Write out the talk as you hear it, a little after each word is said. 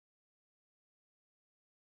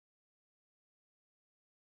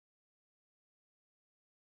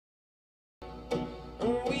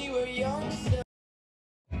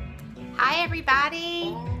Hi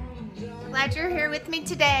everybody, glad you're here with me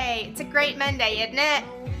today. It's a great Monday, isn't it?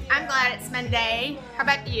 I'm glad it's Monday. How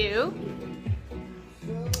about you?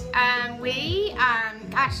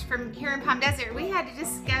 Gosh, from here in Palm Desert, we had to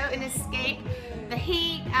just go and escape the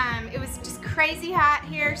heat. It was just crazy hot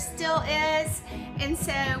here, still is. And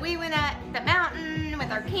so we went up the mountain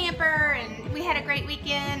with our camper and we had a great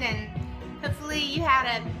weekend, and hopefully you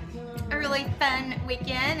had a really fun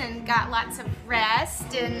weekend and got lots of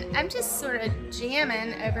rest. And I'm just sort of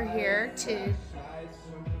jamming over here to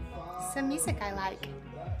some music I like.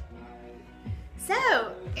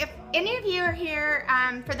 So, if any of you are here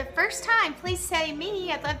for the first time, please say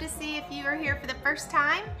me. I'd love to see if you are here for the first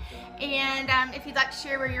time. And if you'd like to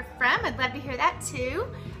share where you're from, I'd love to hear that too.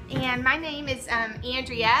 And my name is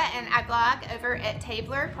Andrea, and I blog over at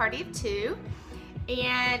Tabler, Party of Two.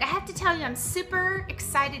 And I have to tell you, I'm super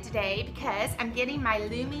excited today because I'm getting my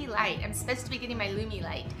Lumi light. I'm supposed to be getting my Lumi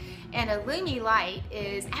light. And a Lumi light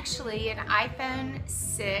is actually an iPhone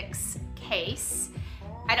 6 case.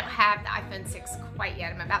 I don't have the iPhone 6 quite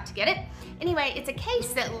yet. I'm about to get it. Anyway, it's a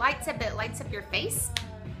case that lights up your face.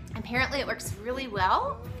 Apparently it works really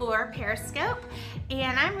well for Periscope,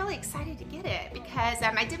 and I'm really excited to get it because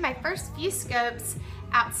I did my first few scopes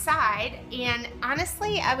outside, and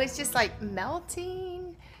honestly I was just like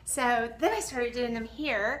melting. So then I started doing them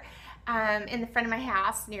here in the front of my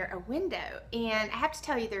house near a window, and I have to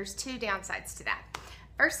tell you there's two downsides to that.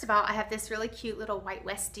 First of all, I have this really cute little white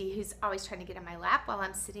Westie who's always trying to get in my lap while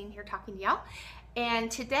I'm sitting here talking to y'all.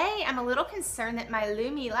 And today I'm a little concerned that my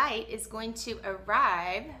Lumi light is going to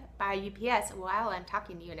arrive by UPS while I'm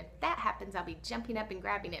talking to you. And if that happens, I'll be jumping up and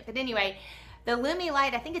grabbing it. But anyway, the Lumi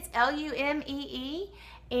light, I think it's Lumee,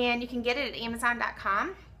 and you can get it at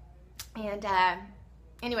Amazon.com. And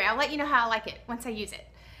anyway, I'll let you know how I like it once I use it.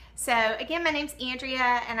 So again, my name's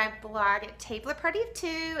Andrea and I blog at Tabler Party of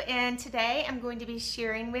Two, and today I'm going to be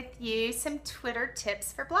sharing with you some Twitter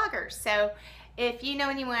tips for bloggers. So if you know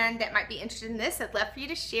anyone that might be interested in this, I'd love for you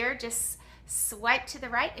to share. Just swipe to the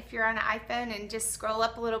right if you're on an iPhone and just scroll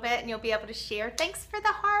up a little bit and you'll be able to share. Thanks for the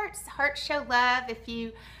hearts. Hearts show love. If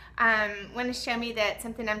you want to show me that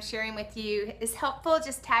something I'm sharing with you is helpful,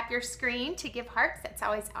 just tap your screen to give hearts. That's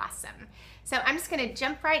always awesome. So I'm just going to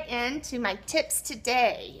jump right into my tips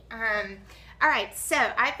today. All right, so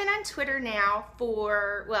I've been on Twitter now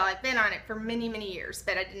for, well, I've been on it for many, many years,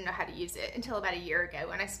 but I didn't know how to use it until about a year ago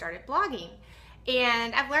when I started blogging.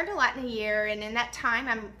 And I've learned a lot in a year, and in that time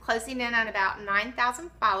I'm closing in on about 9,000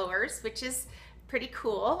 followers, which is pretty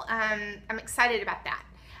cool. I'm excited about that.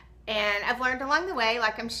 And I've learned along the way,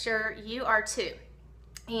 like I'm sure you are too.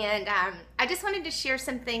 And I just wanted to share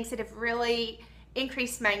some things that have really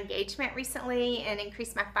increased my engagement recently and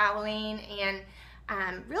increased my following, and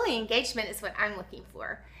really engagement is what I'm looking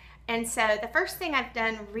for. And so the first thing I've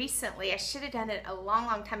done recently, I should have done it a long,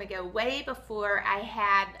 long time ago, way before I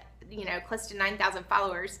had, you know, close to 9,000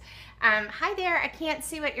 followers. Hi there, I can't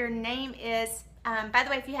see what your name is. By the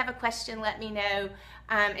way, if you have a question, let me know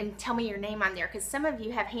and tell me your name on there, because some of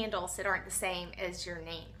you have handles that aren't the same as your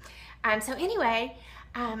name. So anyway,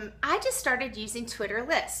 I just started using Twitter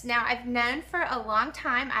lists. Now, I've known for a long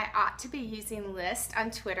time I ought to be using lists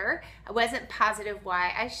on Twitter. I wasn't positive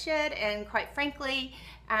why I should, and quite frankly,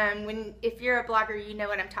 if you're a blogger, you know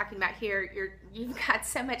what I'm talking about here. You've got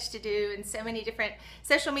so much to do and so many different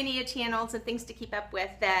social media channels and things to keep up with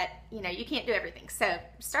that, you know, you can't do everything. So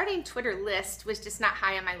starting Twitter list was just not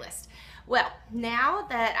high on my list. Well, now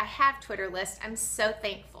that I have Twitter list, I'm so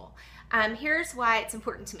thankful. Here's why it's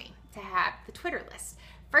important to me to have the Twitter list.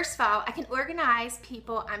 First of all, I can organize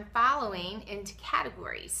people I'm following into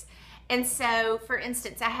categories. And so, for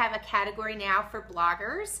instance, I have a category now for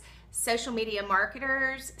bloggers, social media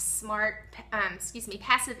marketers,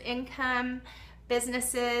 passive income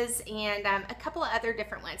businesses, and a couple of other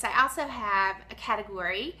different ones. I also have a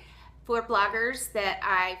category for bloggers that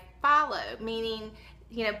I follow, meaning,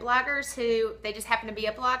 you know, bloggers who, they just happen to be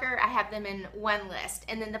a blogger, I have them in one list.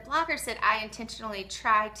 And then the bloggers that I intentionally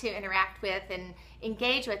try to interact with and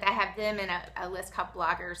engage with, I have them in a list called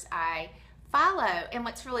bloggers I follow. And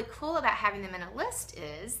what's really cool about having them in a list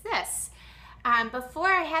is this. Before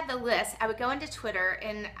I had the list, I would go into Twitter,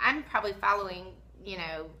 and I'm probably following, you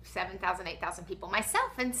know, 7,000, 8,000 people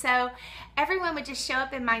myself. And so everyone would just show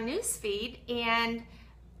up in my news feed, and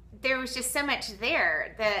there was just so much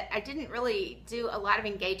there that I didn't really do a lot of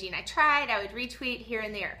engaging. I tried, I would retweet here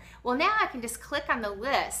and there. Well, now I can just click on the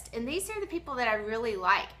list, and these are the people that I really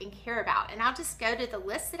like and care about. And I'll just go to the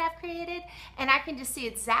list that I've created, and I can just see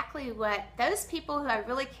exactly what those people who I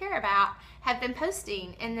really care about have been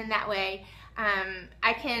posting. And then that way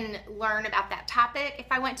I can learn about that topic if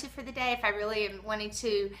I want to for the day. If I really am wanting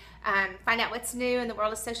to find out what's new in the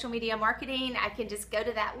world of social media marketing, I can just go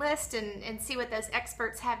to that list and see what those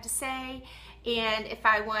experts have to say. And if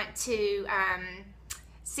I want to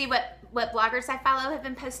see what bloggers I follow have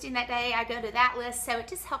been posting that day, I go to that list. So it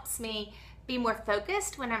just helps me be more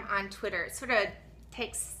focused when I'm on Twitter. It sort of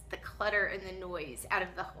takes the clutter and the noise out of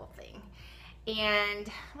the whole thing.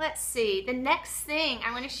 And let's see, the next thing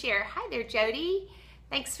I want to share. Hi there, Jody.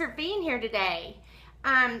 Thanks for being here today.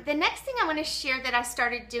 The next thing I want to share that I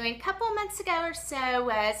started doing a couple months ago or so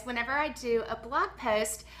was whenever I do a blog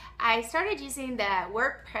post, I started using the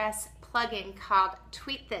WordPress plugin called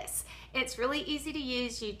Tweet This. It's really easy to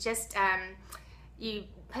use. You just you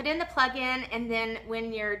put in the plugin, and then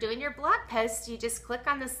when you're doing your blog post, you just click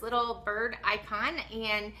on this little bird icon,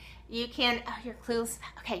 and you can, oh, you're clueless.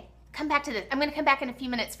 Okay, come back to this. I'm going to come back in a few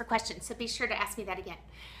minutes for questions, so be sure to ask me that again.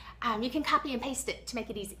 You can copy and paste it to make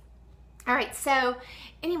it easy. All right, so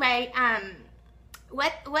anyway,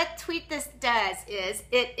 what Tweet This does is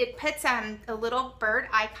it puts a little bird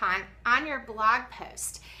icon on your blog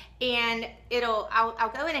post, and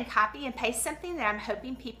I'll go in and copy and paste something that I'm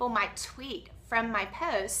hoping people might tweet from my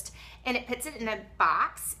post, and it puts it in a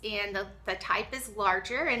box, and the type is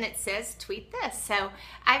larger, and it says Tweet This. So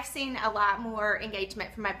I've seen a lot more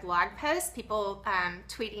engagement from my blog posts, people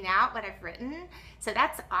tweeting out what I've written. So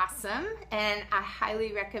that's awesome, and I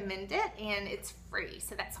highly recommend it, and it's free,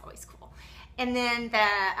 so that's always cool. And then the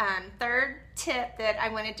third tip that I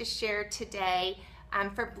wanted to share today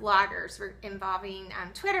for bloggers involving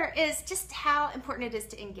Twitter is just how important it is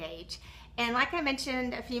to engage. And like I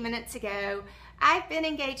mentioned a few minutes ago, I've been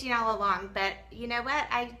engaging all along, but you know what?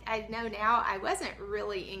 I know now I wasn't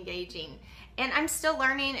really engaging, and I'm still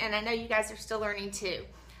learning, and I know you guys are still learning too.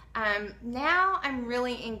 Now I'm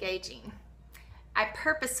really engaging. I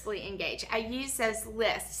purposefully engage. I use those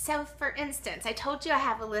lists. So for instance, I told you I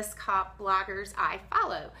have a list called Bloggers I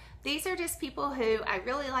Follow. These are just people who I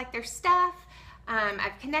really like their stuff.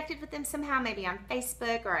 I've connected with them somehow, maybe on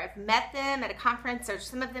Facebook, or I've met them at a conference, or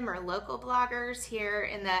some of them are local bloggers here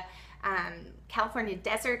in the California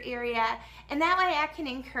desert area, and that way I can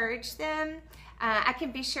encourage them. I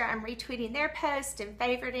can be sure I'm retweeting their posts and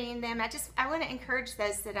favoriting them. I want to encourage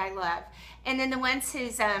those that I love. And then the ones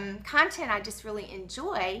whose content I just really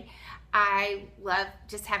enjoy, I love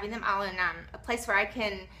just having them all in a place where I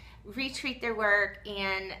can retweet their work,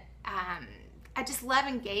 and I just love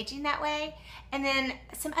engaging that way. And then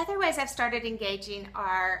some other ways I've started engaging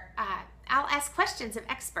are I'll ask questions of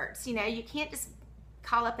experts. You know, you can't just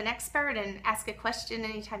call up an expert and ask a question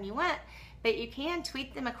anytime you want, but you can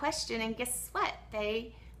tweet them a question, and guess what?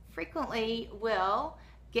 They frequently will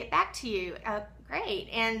get back to you. Great,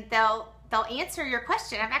 and they'll answer your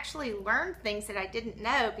question. I've actually learned things that I didn't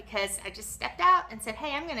know because I just stepped out and said,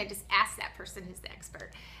 hey, I'm going to just ask that person who's the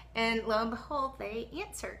expert, and lo and behold, they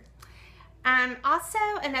answered. Also,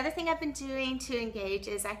 another thing I've been doing to engage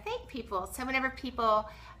is I thank people. So whenever people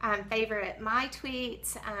favorite my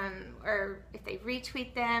tweets, or if they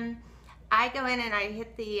retweet them, I go in and I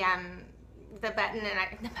hit the button, and I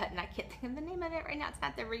can't think of the name of it right now. It's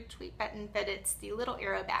not the retweet button, but it's the little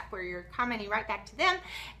arrow back where you're commenting right back to them,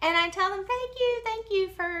 and I tell them thank you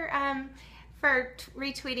for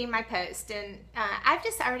retweeting my post. And I've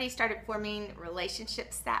just already started forming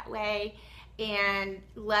relationships that way, and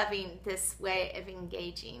loving this way of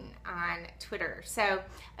engaging on Twitter. So,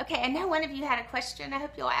 okay, I know one of you had a question. I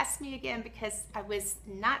hope you'll ask me again because I was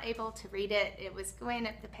not able to read it. It was going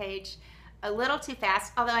up the page a little too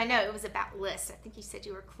fast, although I know it was about lists. I think you said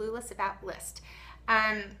you were clueless about lists.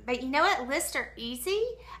 But you know what? Lists are easy.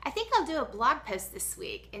 I think I'll do a blog post this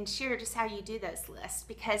week and share just how you do those lists,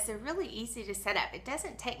 because they're really easy to set up. It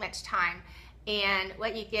doesn't take much time, and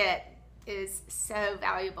what you get is so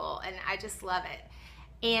valuable, and I just love it.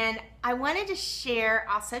 And I wanted to share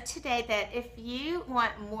also today that if you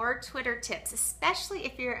want more Twitter tips, especially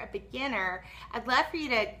if you're a beginner, I'd love for you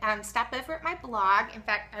to stop over at my blog. In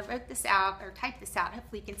fact, I wrote this out, or typed this out,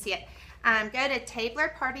 hopefully you can see it. Go to Tabler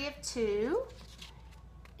Party of Two,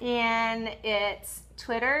 and it's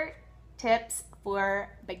Twitter tips for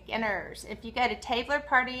beginners. If you go to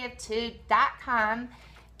tablerpartyof2.com,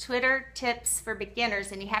 Twitter tips for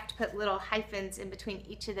beginners, and you have to put little hyphens in between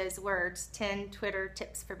each of those words, 10 Twitter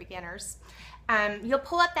tips for beginners. You'll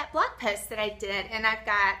pull up that blog post that I did, and I've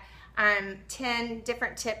got 10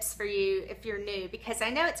 different tips for you if you're new, because I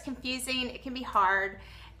know it's confusing, it can be hard,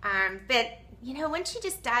 but you know, once you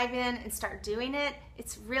just dive in and start doing it,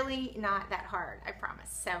 it's really not that hard, I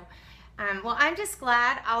promise. So Well, I'm just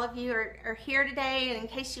glad all of you are here today, and in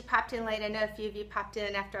case you popped in late, I know a few of you popped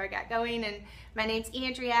in after I got going, and my name's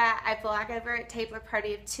Andrea. I blog over at Tabler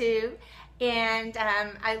Party of Two, and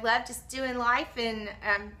I love just doing life and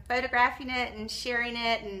photographing it and sharing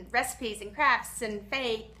it, and recipes and crafts and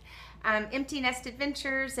faith, empty nest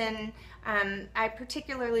adventures, and I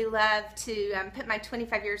particularly love to put my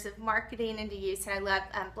 25 years of marketing into use, and I love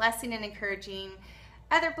blessing and encouraging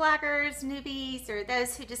other bloggers, newbies, or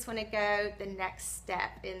those who just want to go the next step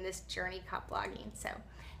in this journey called blogging. So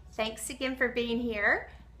thanks again for being here,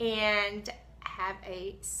 and have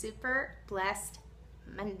a super blessed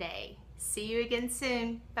Monday. See you again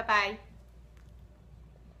soon. Bye-bye.